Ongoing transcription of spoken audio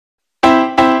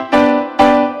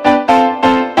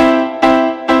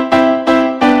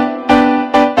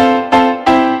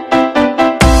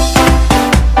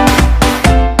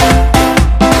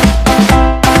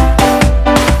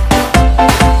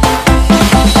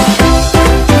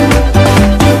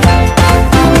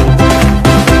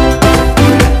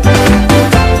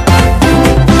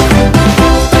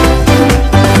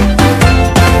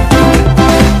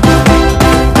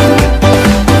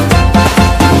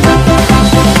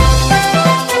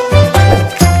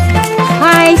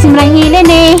hilin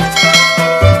eh.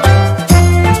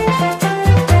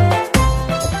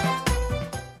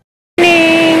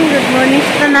 Good morning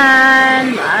sa tanan.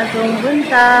 Maadong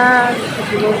buntag. Sa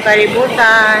tibong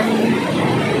kalibutan.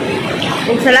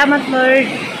 Ug salamat Lord.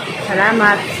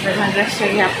 Salamat sa grasya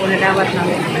niya po na dawat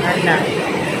namin naganda.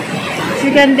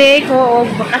 Second day ko og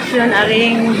bakasyon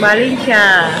aring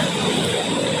Valencia.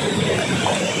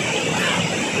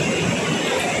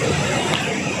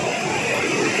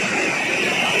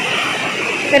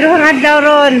 Pero ang adlaw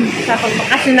ron sa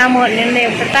pagbakasyon namo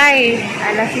nila yung tatay.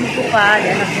 Alas 5 pa,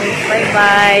 anak ko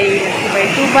bye-bye,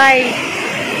 subay-subay.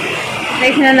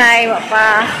 Nice nanay,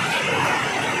 pa.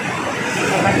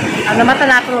 Ang namata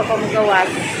na ako pa magawas.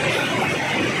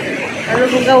 Ano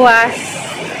magawas?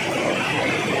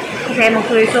 Kasi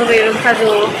magsuloy-suloy yung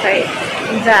sado. Kaya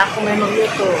hindi ako may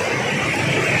magluto.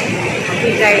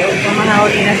 Magigay o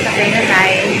pamahaw din sa kay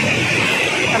nanay.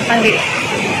 Samtang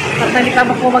di pa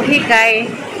ako maghikay.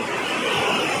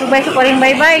 Subay sa paring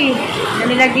bye-bye.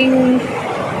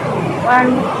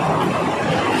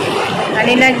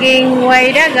 Naninaging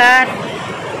way dagat.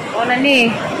 O na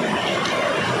ni.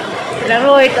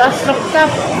 Laro ito astrap-tap.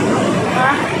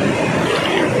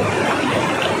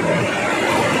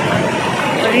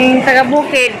 Paring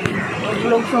taga-bukid.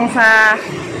 Maglugsong sa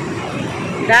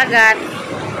dagat.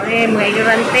 Paring mga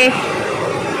ignorante.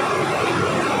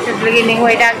 Saglagin ng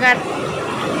way dagat.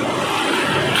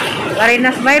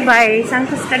 Parinas bye-bye,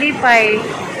 sangkas kalipay.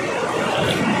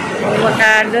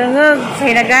 Makadungog sa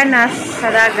hinaganas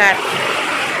sa dagat.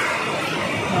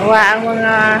 Mawa ang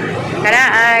mga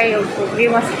karaay o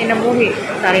problema sa kinabuhi.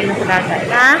 Sari na sa dagat.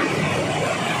 Ha?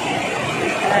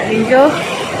 Ninjo?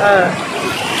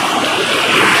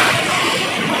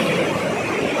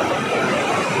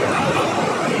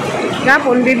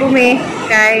 Gapon, di bumi.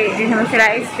 Kay, di naman sila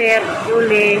Esther,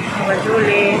 Julie, mga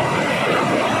Julie,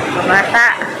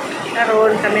 mabata.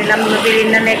 Karon kami lang nabili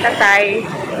na nay tatay.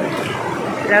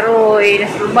 Laroy,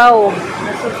 nasubaw.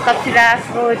 Nasutap sila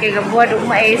asoy kay gabuad og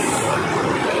mais.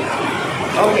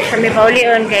 O kami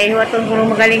paulion kay huwaton kuno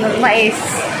magaling og mais.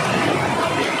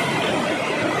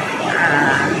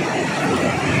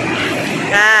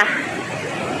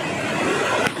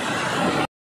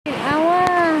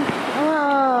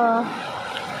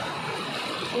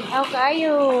 Aw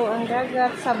kayo ang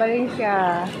dagat sa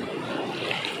Valencia.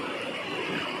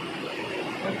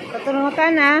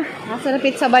 Patulungan na. Nasa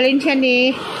napit sa Valencia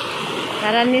ni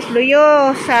Naranis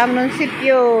Luyo sa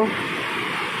munisipyo.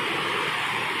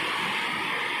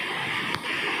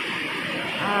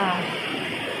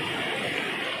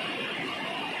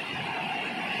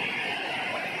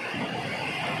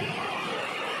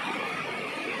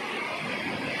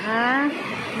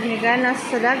 Ganas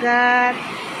sa dagat.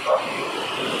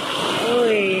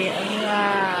 Uy, ang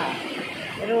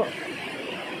pero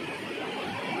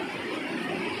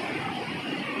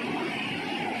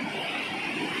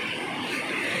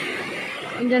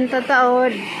Diyan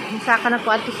tataod, masaka na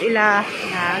ko atos ila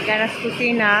na ganas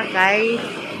kusina kay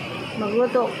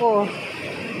magluto ko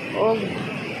og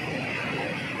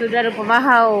tudar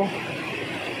pamahaw.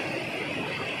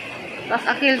 Tas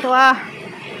akil to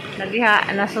nagiha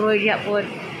nasuroy diha pod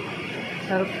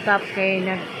sa rooftop kay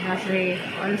nasri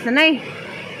ano sanay.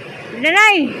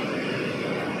 Nanay.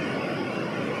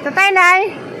 Tatay nay.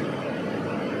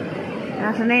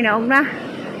 Nasanay na og na.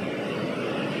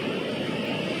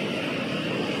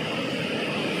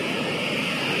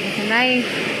 Nay.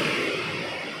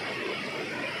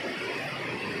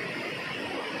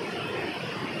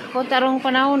 Ako tarong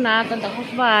panahon na tanta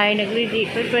kusbay nagready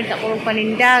prepare ako ng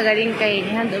paninda galing kay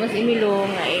hando mas imilong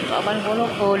ay paaban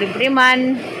ko libre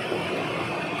man.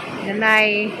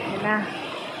 Nanay, na.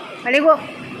 Maligo.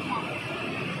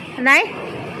 Nanay?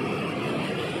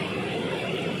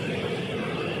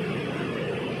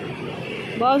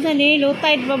 Bawasan ni low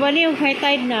tide ba ba niyo high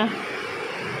tide na.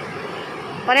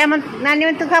 Pareha man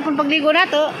naniwan itong hapon pagligo na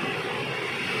to.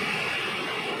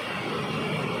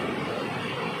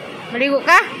 Maligo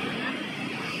ka?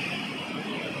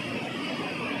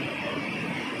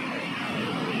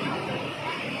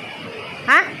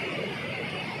 Ha?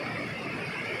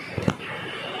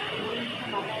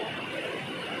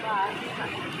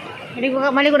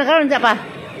 Maligo na karon sa pa?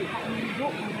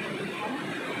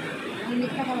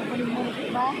 Init na ka magpalimulog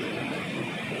ba?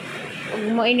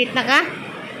 Huwag mo init na ka?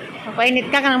 Mapainit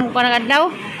ka nang mukha ng adlaw?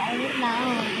 Mapainit na,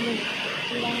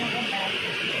 Ilang yung adlaw.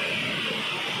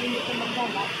 Hindi ko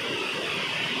magdagat.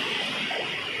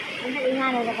 Hindi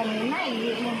ingano na kanina,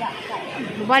 hindi mo ba?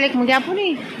 Bubalik mo gyapon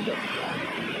eh.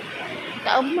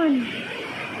 Taob man.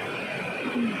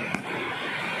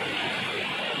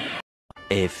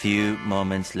 A few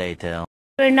moments later.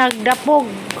 Nagdapog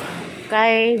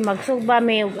kay magsugba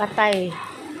may ug atay.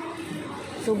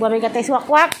 Sugba may katay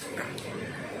suwakwak.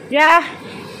 Ya.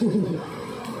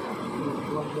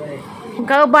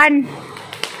 Kauban.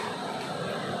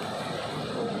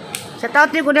 Sa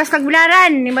taot ni kudas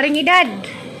tagbilaran ni maring edad.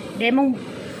 Demong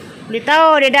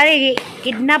litaw de dari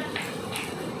kidnap.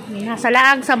 Nasa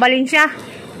laag sa Valencia.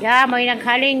 Ya, may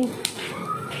naghaling.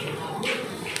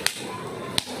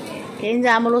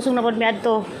 Kaya malusong na pod mi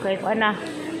adto kay kuan na.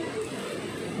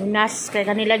 Unas kay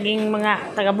kanilaging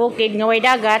mga taga-bukid nga way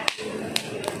dagat.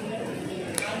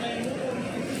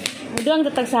 Mudang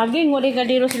tatag saging wala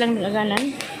kadiro silang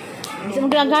nagaganan. Bisa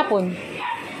mudang gapon.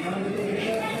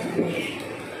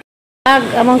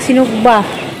 Amang sinugba.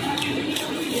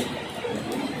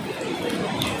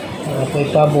 Ako'y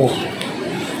pabo.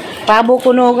 Pabo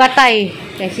kuno gatay.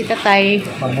 Kay si tatay.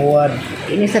 Pabuwad.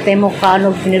 Ini sa temok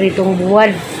kaanog piniritong buwan.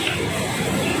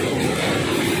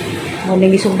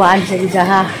 Muning isugbaan sa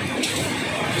izaha.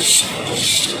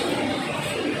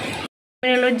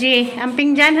 Biology.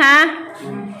 Amping dyan ha.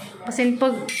 Pasin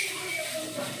pag.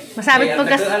 Masabit pag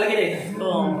kas.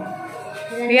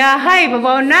 Yahay,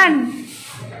 babaunan.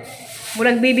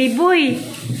 Bulag baby boy.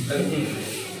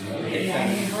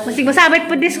 Masig masabit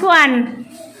po diskuan.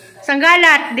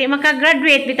 Sanggalat, di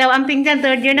makagraduate. Bitaw amping dyan,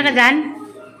 third year na ka dyan.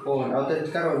 Outed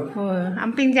karon.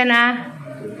 Amping dyan ha.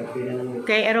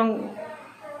 Kay erong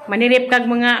manirip kag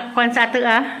mga kwan sa ato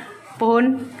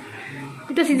Puhon.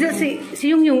 Ito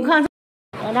si Yung ka.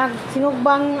 Anak,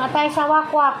 sinugbang atay sa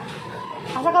wakwak.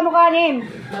 Asa ka mo kanim?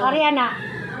 Ariana.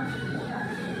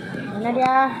 Ano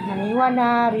dia? Naniwan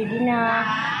na, ready na.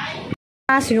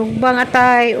 Sinugbang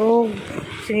atay o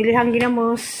sinilihang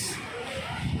ginamos.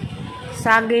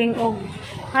 Saging o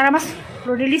haramas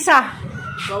rodilisa.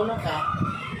 Ikaw na ka.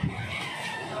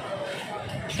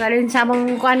 Salin sa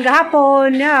mong kuan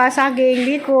gahapon, ya, saging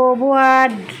biko buwad.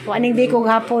 Kuaning biko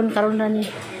gahapon karon na ni.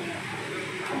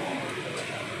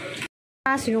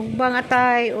 Sinugbang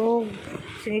atay o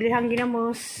sinilihang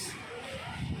ginamos.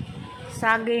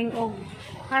 Saging o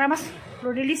haramas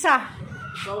rodilisa.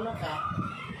 Ikaw na ka.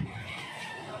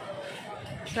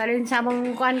 Salin sa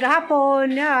mong kuan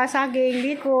gahapon, ya, saging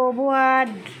biko buwad.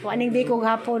 Kuaning biko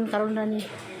gahapon karon na ni.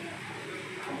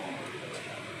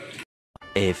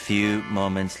 A few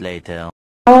moments later.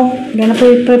 Doon na po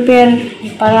i-prepare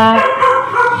para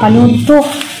panunto.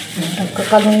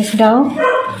 Nagkakagunis daw.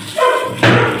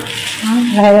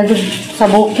 Lahir sa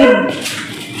bukid.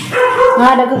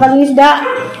 Nagkakagunis da.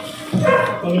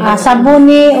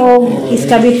 Sabon ni o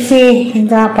iskabitsi.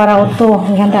 Hinda para uto.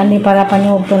 Handa ni para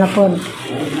panunto na po.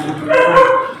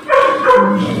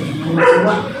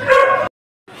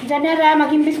 Diyan na ra,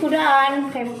 mag-imbis ko daan.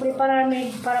 Kaya mag-prepare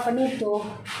para panunto.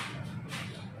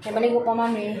 Kaya baligo pa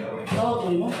mami.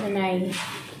 Nanay.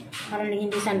 Para nang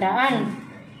hindi sandaan.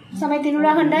 Sa may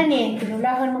tinulahan daan eh.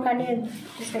 Tinulahan mo kanil.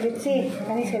 Iskabitsi.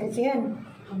 Kani iskabitsi yan.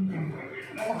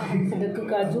 Sabag ko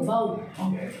kadyo.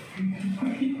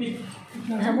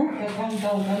 Nasa mo?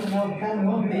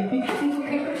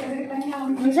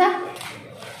 Nasa?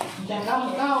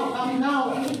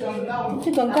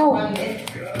 Ito gangkaw.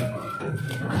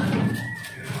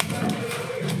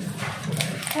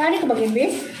 Ano ka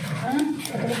mag-imbis?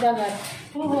 Katulog dagat.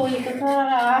 Oo,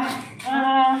 ikakara.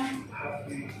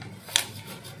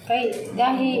 Kay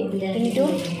gahi tinido.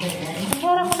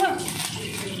 Kakara ko na.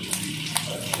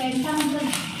 Kaya saan ba?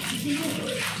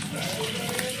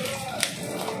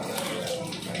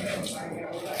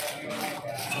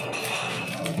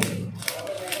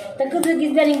 Tagkod lagi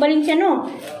galing Valencia no?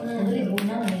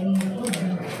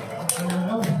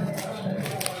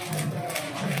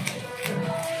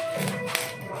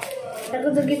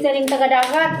 Tagkod lagi galing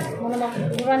taga-dagat. Muna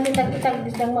durante tag-tag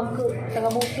disang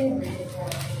taga-bukid.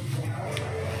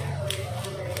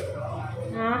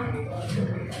 Ha?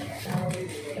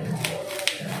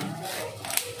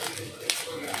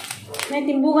 May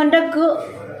timbungan dagko.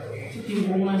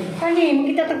 Timbungan. Kani,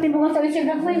 makita tag timbungan sa isang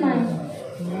dagmay man.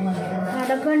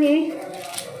 Dagko ni.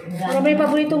 May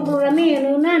paboritong programi,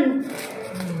 lunan.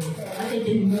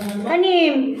 Kani,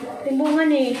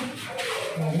 timbungan ni.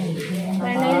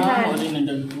 Nanayahan.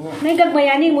 May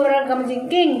gagmayani, mura ka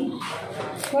mazingking.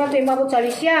 Mura ito imabot sa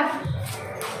Alicia.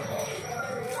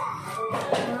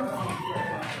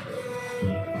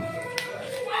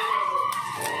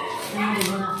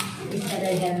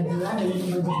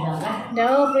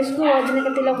 Daw, presko, wala na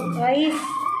katilang guys.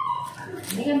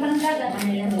 Hindi ka parang dagat.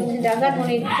 Ang dagat,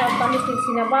 muna sa panis ng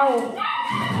sinabaw.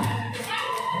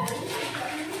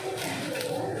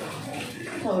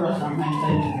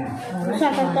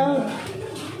 Masa ka taon?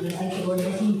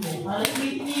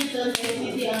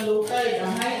 Ang lukay,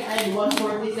 ang high ay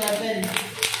 147.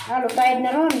 Lukayad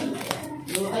na ron.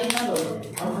 Lutay na doon.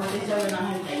 Ang probinsya na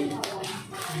hintay.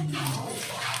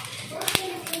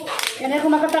 Yan ako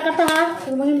makata-kata ha.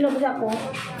 Sumangin loob ako.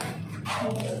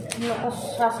 Hindi ako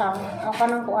sasang. Ako ka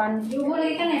ng kuan. Yung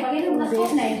huli ka na eh. Bagay nung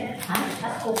naskop na eh. Ha?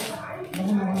 Naskop.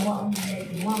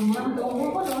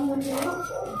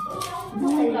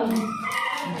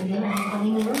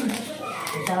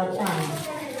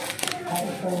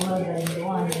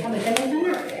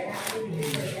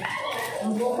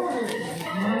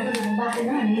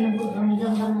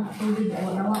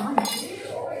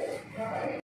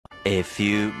 A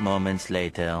few moments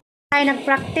later. Ay,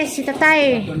 nag-practice si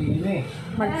tatay.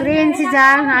 Mag-train si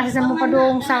Jang. Asa mo pa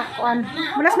doon sa kuan.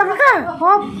 Malas na ka.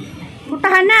 Hop.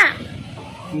 Putahan na.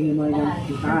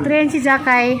 Mag-train si Jang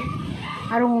kay.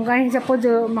 Arong ganin sa po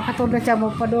doon. Makatulad siya mo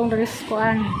pa doon. Dari sa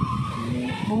kuan.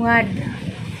 Bungad.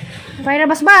 Kaya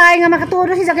na basbay nga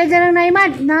makatulad si Jang kay Jang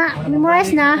naimad. Na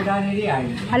memorize na.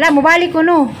 Hala, mubalik ko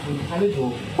no.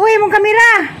 Uy, mong kamera.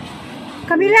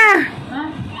 Kamera.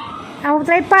 Ako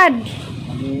tripod.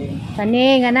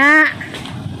 Tani nga na.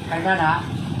 Kaya na.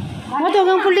 Ano to?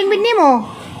 Ang puling bid ni mo?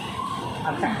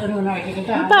 At ano na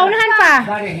ikikita. Ang paunahan pa.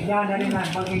 Dari na.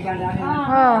 Pagkikitan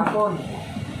Oh.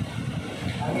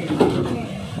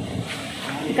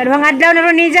 Ikaduhang adlaw na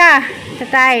ron ni Ja.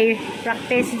 Tatay.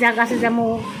 Practice siya kasi siya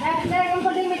mo.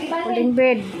 Puling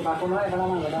bid.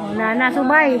 Wala na,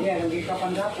 subay.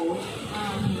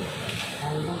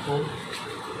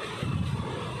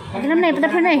 Padel na,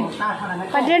 padel na.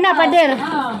 Padel na, padel.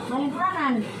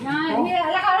 Malingkuran.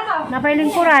 Napay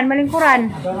malingkuran.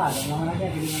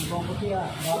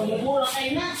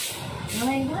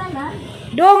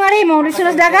 Doon nga rin mo,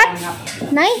 risulas dagat?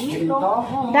 Nay?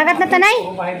 Dagat na tanay?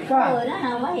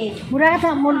 Mura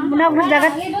ka, muna ako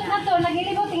dagat. Naglibot na to,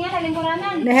 naglibot nga sa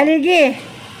lingkuranan. Nahaligi.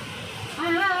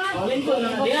 Lingkod na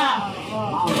diya.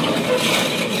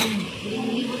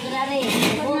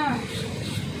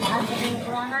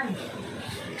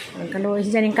 Ang kaluoy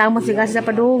siya ng kamot siya sa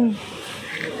padung.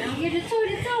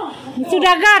 Dito. Dito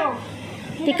dagat.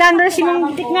 Tikang doon si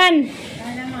mong tikngan.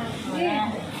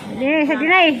 Dini, sa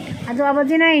dinay. Ato abad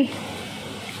dinay.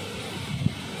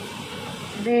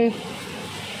 Dini.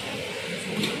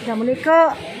 Sa muli ko.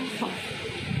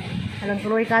 Alang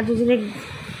kaluoy ka doon sinig.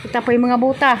 Kita pa yung mga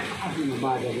buta.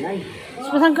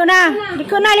 Supasan ko na.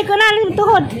 Liko na.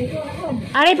 Tuhod.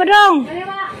 Aray pa dong.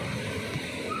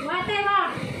 Wate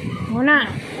ba? Muna.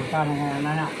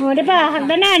 O, di ba?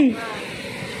 Hagdanan.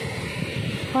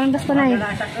 Parang das pa na eh.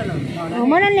 O,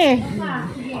 mana ni.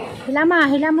 Hilama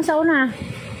sa una.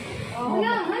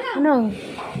 Ano?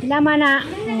 Hilama na.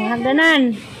 Hagdanan.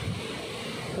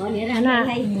 Ana.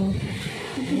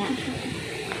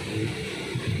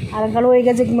 Alang kaluoy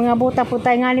gazig mga buta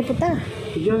puta nga ni puta.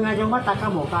 Diyo nga yung mata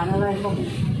ka mo. Kana lang mo.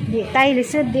 Di tayo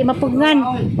lisod. Di mapugnan.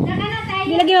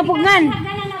 Di lagi mapugnan.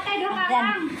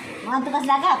 Mga tukas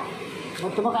dagat.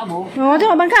 Ba't tumaka mo? O, ito.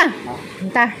 Abang ka.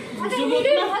 Punta. Asa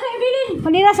ibilin?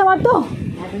 Kanina sa wato.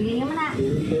 Bilin mo na.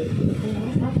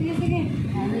 Sige.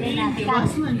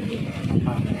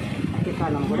 Kita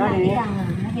lang ko na eh.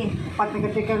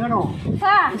 Patika nga no.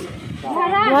 Sa?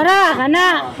 Wara,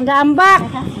 kana. Gambak.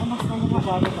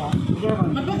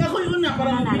 Napagkakulo na.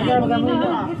 Parang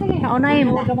Naunay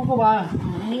mo. Kamu ko ba?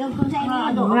 Ningog ko sa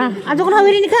inyo. Ato ko na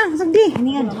hawirin ka. Sagdi.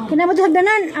 Kinama ito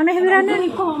hagdanan. Ang nahawiranan.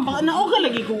 Baka naog ka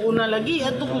lagi kung una lagi.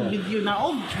 Ato ko video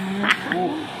naog.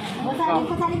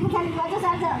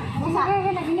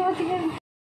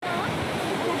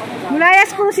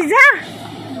 Mulayas ko si Ja.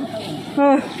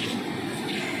 Oh.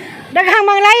 Daghang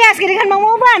manglayas. Kailangan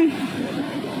manguban.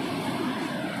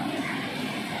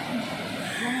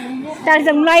 Tari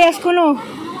sa mulayas ko no.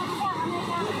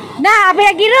 Na, apay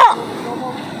agiro.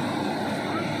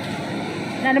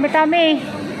 Na naman tami.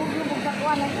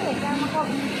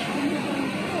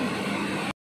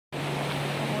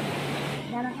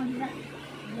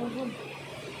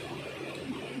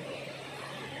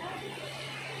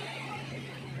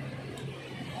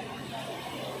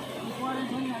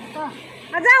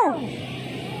 Adaw.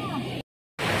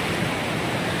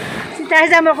 Si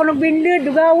Tarzan mo ko nagbindod,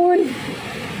 dugawon.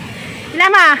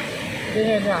 Lama.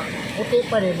 Sige na. Puti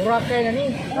pa rin. Burakay na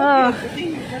ni. Oh.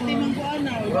 Pati ng kuan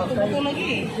na. Bato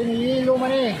lagi. Sinihilo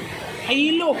man eh.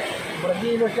 Ay hilo.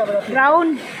 Hilo siya.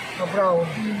 Brown. Brown.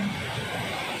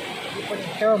 Hindi pa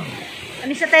rin term.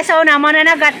 Ani sa tayo sa una,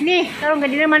 mananagat ni. Karong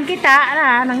gandi naman kita,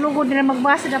 nang lugod na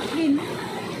magbasa na plin.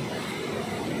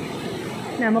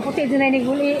 Na, maputi din na ni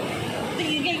guli.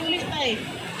 Tingin kay ulit ay.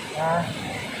 Ha?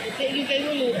 Tingin kay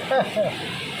ulit. Okay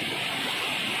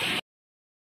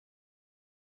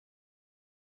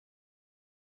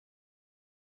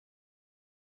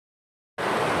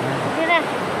na.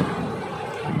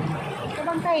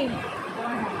 Kabantay.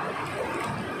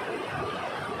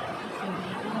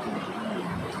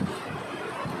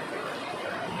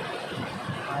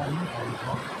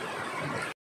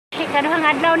 Sa duhang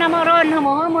adlaw na mo ron,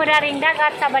 humuhumura ring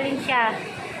dagat sa Valencia.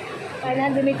 Kaya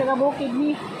nandun may tagabukid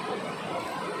ni.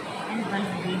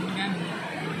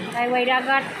 Ay, way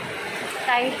dagat.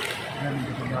 Tay.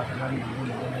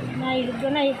 Nay, lugo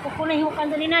nay. Kukunay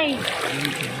hukan doon ni Nay.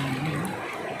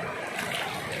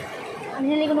 Ano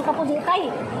nila ko nakapuzo tay?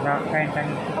 Wala kain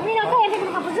tani. Kami na kaya, hindi ko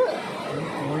nakapuzo.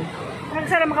 Uy,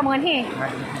 Nagsara makamungan he.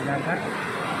 dagat.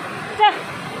 Sa!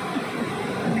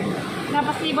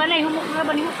 Napasliba na, humuk na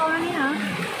ba ni hukaw na niya?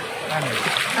 Ano?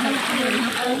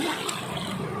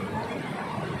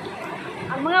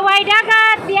 Ang mga way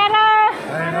dagat, biyara!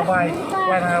 Wala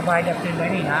nga bayad at sila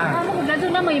ni ha. Ano, maglazo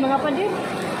na may mga padir.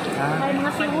 Ha? May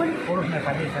mga siul. Puros na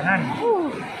padisanan.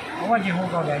 Awan di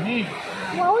hukaw gani.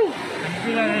 Wow!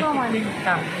 Sila na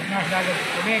sintang. Nasa dagat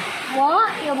kulit. Wa!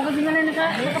 Iya, baga din na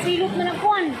nakapilot na ng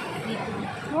kuwan.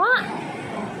 Wa!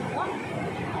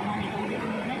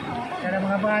 Kaya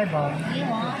mga bahay ba?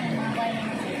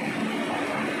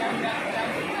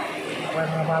 Wala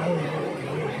mga baboy.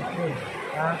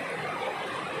 Ha?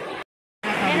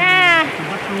 Yan na!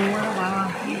 Bato, wala ba?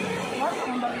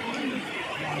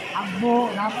 Agbo,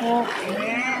 lapok.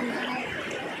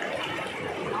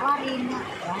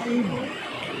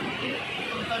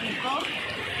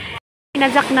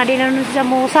 Inazak na din ano sa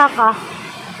musaka.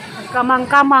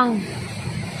 Kamang-kamang.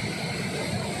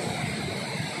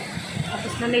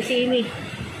 Tapos na may si Amy.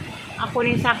 Ako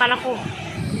rin sakal ako.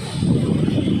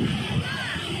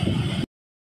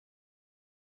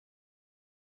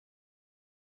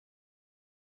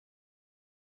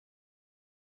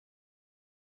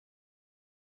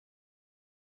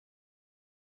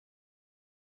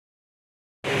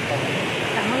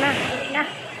 Tama na. Na.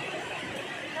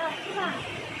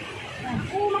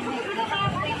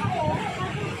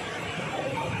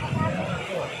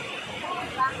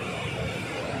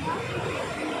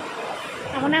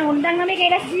 Ako na, undang na may kay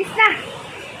Las 10 na.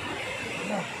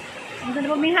 Ang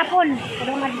ganda pag may hapon.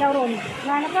 Kadang adlaw ron.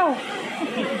 Wala ko.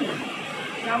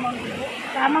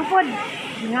 Tamang pod.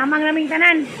 Ngamang naming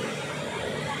tanan.